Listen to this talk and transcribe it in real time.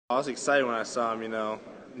I was excited when I saw them.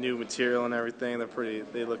 New material and everything.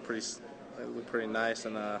 They look pretty nice,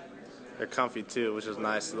 and they're comfy too, which is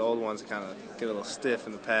nice. The old ones kind of get a little stiff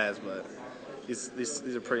in the pads, but these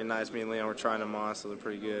are pretty nice. Me and Leon were trying them on, so they're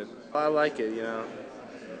pretty good. I like it.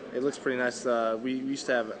 It looks pretty nice. We used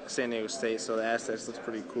to have San Diego State, so the Aztecs looks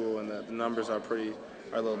pretty cool, and the numbers are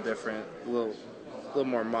a little different, a little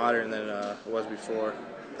more modern than it was before.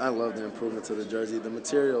 I love the improvement to the jersey. The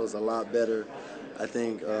material is a lot better. I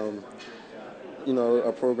think,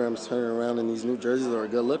 our program's turning around, and these new jerseys are a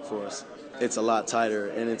good look for us. It's a lot tighter,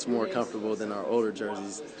 and it's more comfortable than our older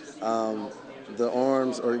jerseys. The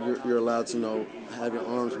arms, you're allowed to, have your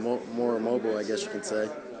arms more mobile, I guess you can say.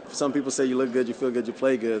 Some people say you look good, you feel good, you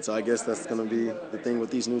play good, so I guess that's going to be the thing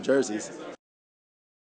with these new jerseys.